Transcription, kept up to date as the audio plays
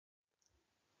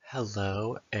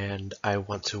Hello, and I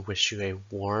want to wish you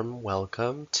a warm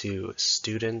welcome to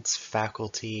students,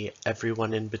 faculty,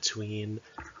 everyone in between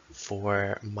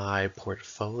for my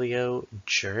portfolio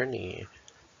journey.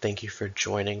 Thank you for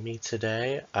joining me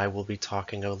today. I will be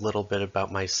talking a little bit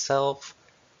about myself,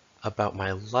 about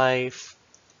my life,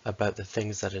 about the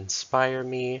things that inspire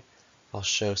me. I'll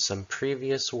show some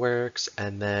previous works,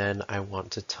 and then I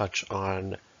want to touch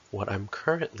on what I'm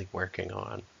currently working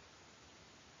on.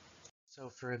 So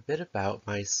for a bit about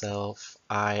myself,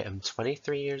 I am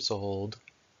 23 years old.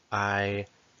 I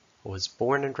was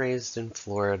born and raised in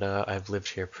Florida. I've lived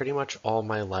here pretty much all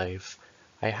my life.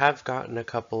 I have gotten a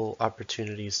couple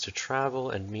opportunities to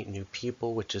travel and meet new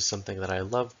people, which is something that I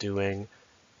love doing,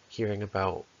 hearing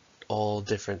about all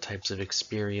different types of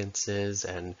experiences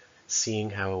and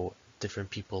seeing how different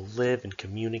people live and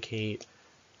communicate.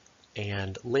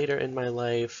 And later in my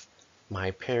life,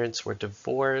 my parents were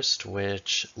divorced,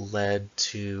 which led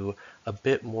to a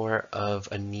bit more of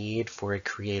a need for a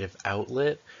creative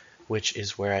outlet, which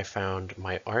is where I found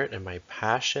my art and my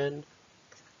passion.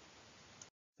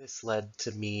 This led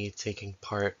to me taking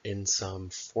part in some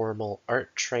formal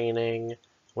art training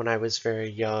when I was very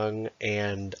young,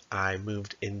 and I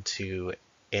moved into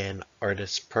an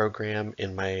artist program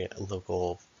in my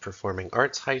local performing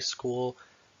arts high school,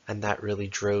 and that really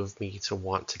drove me to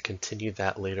want to continue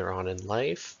that later on in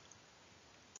life.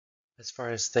 As far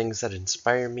as things that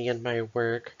inspire me in my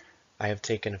work, I have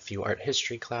taken a few art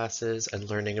history classes and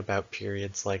learning about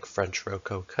periods like French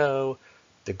Rococo,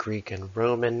 the Greek and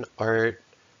Roman art,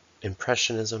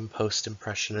 Impressionism,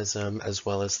 Post-Impressionism, as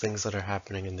well as things that are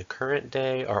happening in the current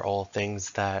day are all things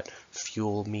that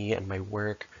fuel me and my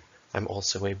work. I'm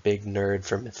also a big nerd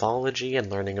for mythology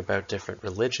and learning about different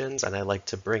religions, and I like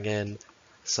to bring in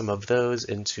some of those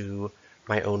into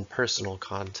my own personal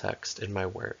context in my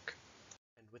work.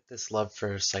 And with this love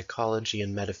for psychology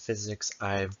and metaphysics,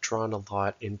 I've drawn a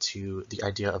lot into the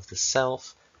idea of the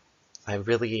self. I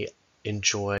really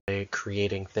enjoy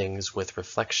creating things with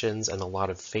reflections and a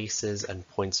lot of faces and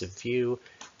points of view.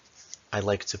 I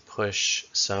like to push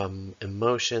some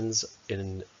emotions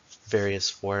in various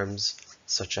forms,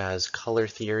 such as color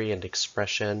theory and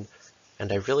expression,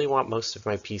 and I really want most of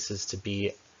my pieces to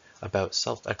be about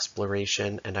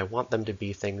self-exploration, and I want them to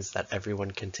be things that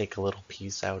everyone can take a little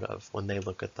piece out of when they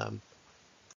look at them.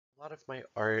 A lot of my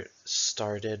art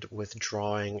started with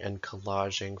drawing and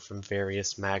collaging from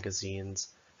various magazines,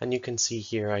 and you can see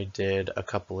here I did a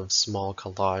couple of small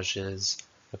collages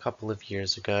a couple of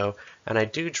years ago, and I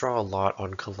do draw a lot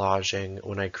on collaging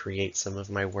when I create some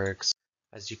of my works.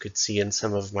 As you could see in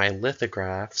some of my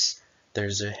lithographs,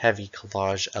 there's a heavy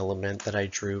collage element that I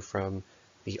drew from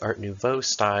the Art Nouveau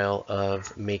style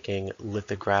of making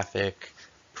lithographic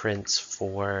prints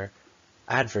for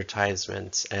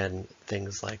advertisements and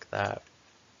things like that.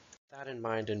 With that in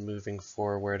mind and moving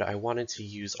forward, I wanted to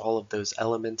use all of those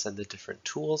elements and the different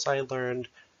tools I learned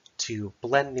to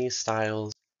blend these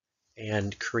styles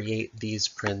and create these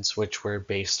prints which were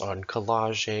based on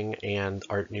collaging and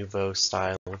Art Nouveau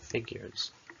style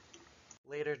figures.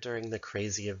 Later during the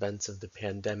crazy events of the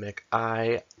pandemic,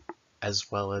 I,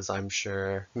 as well as I'm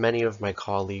sure many of my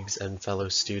colleagues and fellow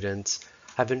students,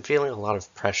 have been feeling a lot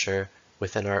of pressure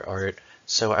within our art,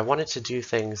 so I wanted to do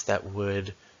things that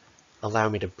would allow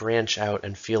me to branch out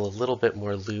and feel a little bit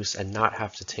more loose and not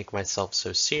have to take myself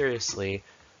so seriously,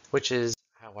 which is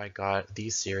how I got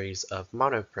these series of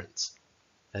monoprints.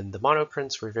 And the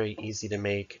monoprints were very easy to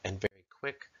make and very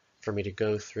quick for me to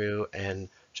go through and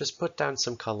just put down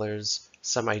some colors,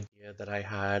 some idea that I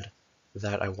had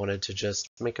that I wanted to just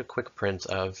make a quick print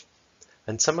of.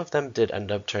 And some of them did end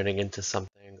up turning into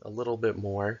something a little bit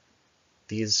more.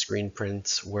 These screen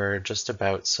prints were just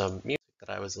about some music that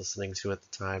I was listening to at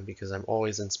the time because I'm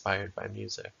always inspired by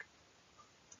music.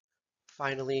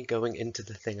 Finally, going into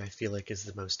the thing I feel like is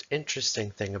the most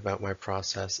interesting thing about my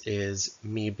process is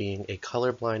me being a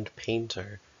colorblind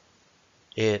painter.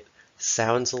 It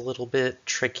sounds a little bit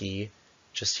tricky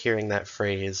just hearing that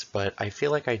phrase, but I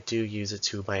feel like I do use it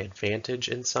to my advantage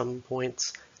in some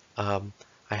points. I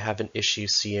have an issue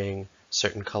seeing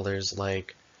certain colors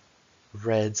like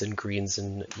reds and greens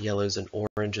and yellows and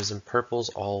oranges and purples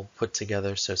all put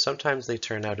together, so sometimes they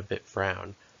turn out a bit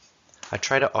brown. I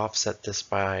try to offset this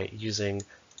by using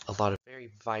a lot of very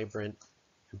vibrant,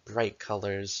 bright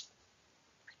colors.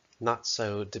 Not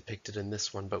so depicted in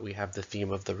this one, but we have the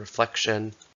theme of the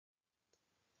reflection.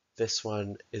 This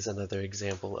one is another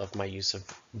example of my use of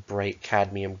bright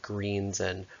cadmium greens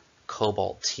and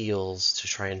cobalt teals to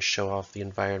try and show off the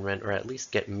environment, or at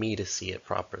least get me to see it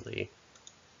properly.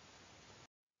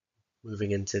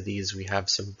 Moving into these, we have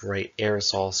some bright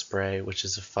aerosol spray, which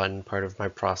is a fun part of my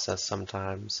process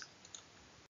sometimes.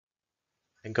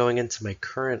 And going into my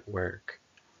current work,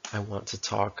 I want to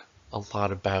talk a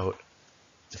lot about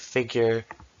the figure,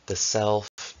 the self,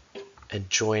 and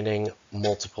joining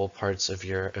multiple parts of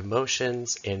your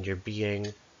emotions and your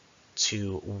being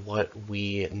to what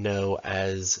we know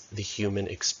as the human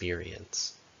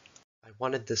experience. I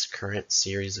wanted this current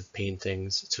series of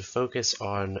paintings to focus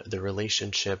on the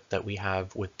relationship that we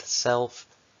have with the self,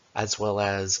 as well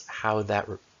as how that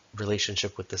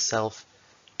relationship with the self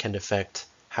can affect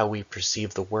how we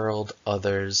perceive the world,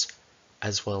 others,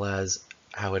 as well as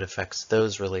how it affects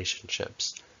those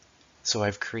relationships. So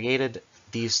I've created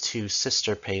these two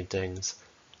sister paintings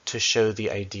to show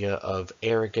the idea of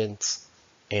arrogance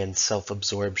and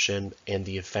self-absorption and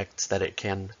the effects that it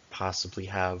can possibly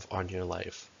have on your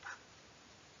life.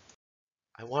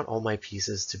 I want all my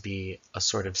pieces to be a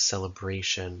sort of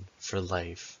celebration for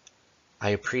life.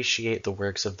 I appreciate the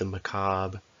works of the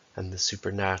macabre and the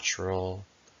supernatural,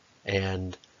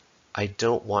 and I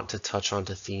don't want to touch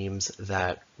onto themes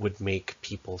that would make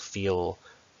people feel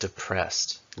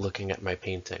depressed looking at my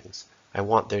paintings. I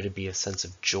want there to be a sense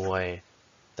of joy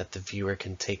that the viewer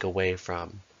can take away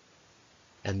from.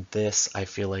 And this, I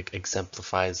feel like,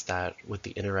 exemplifies that with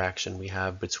the interaction we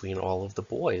have between all of the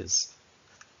boys.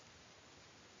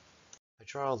 I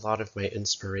draw a lot of my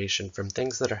inspiration from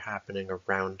things that are happening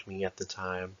around me at the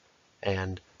time,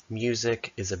 and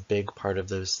music is a big part of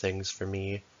those things for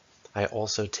me. I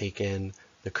also take in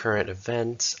the current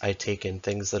events, I take in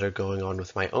things that are going on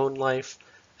with my own life,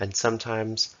 and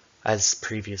sometimes, as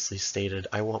previously stated,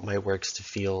 I want my works to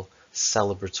feel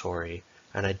celebratory,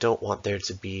 and I don't want there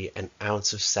to be an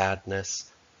ounce of sadness.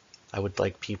 I would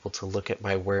like people to look at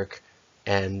my work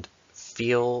and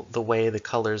feel the way the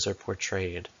colors are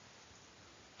portrayed.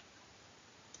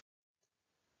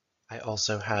 I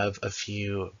also have a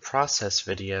few process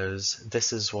videos.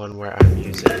 This is one where I'm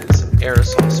using some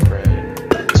aerosol spray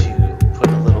to put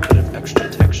a little bit of extra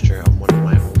texture on one of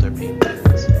my older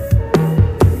paintings.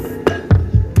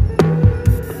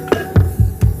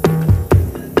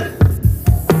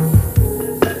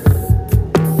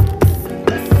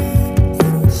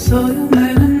 So you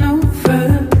made a new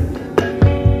friend.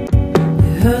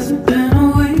 It hasn't been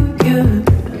a week yet.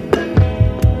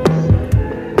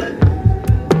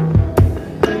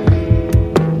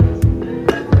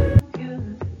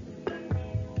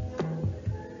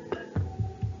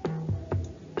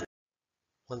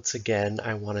 Once again,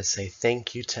 I want to say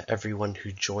thank you to everyone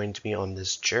who joined me on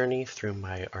this journey through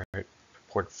my art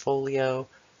portfolio.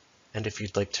 And if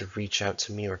you'd like to reach out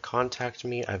to me or contact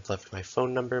me, I've left my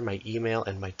phone number, my email,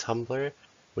 and my Tumblr,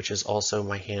 which is also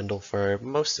my handle for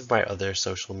most of my other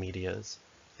social medias.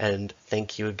 And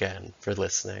thank you again for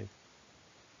listening.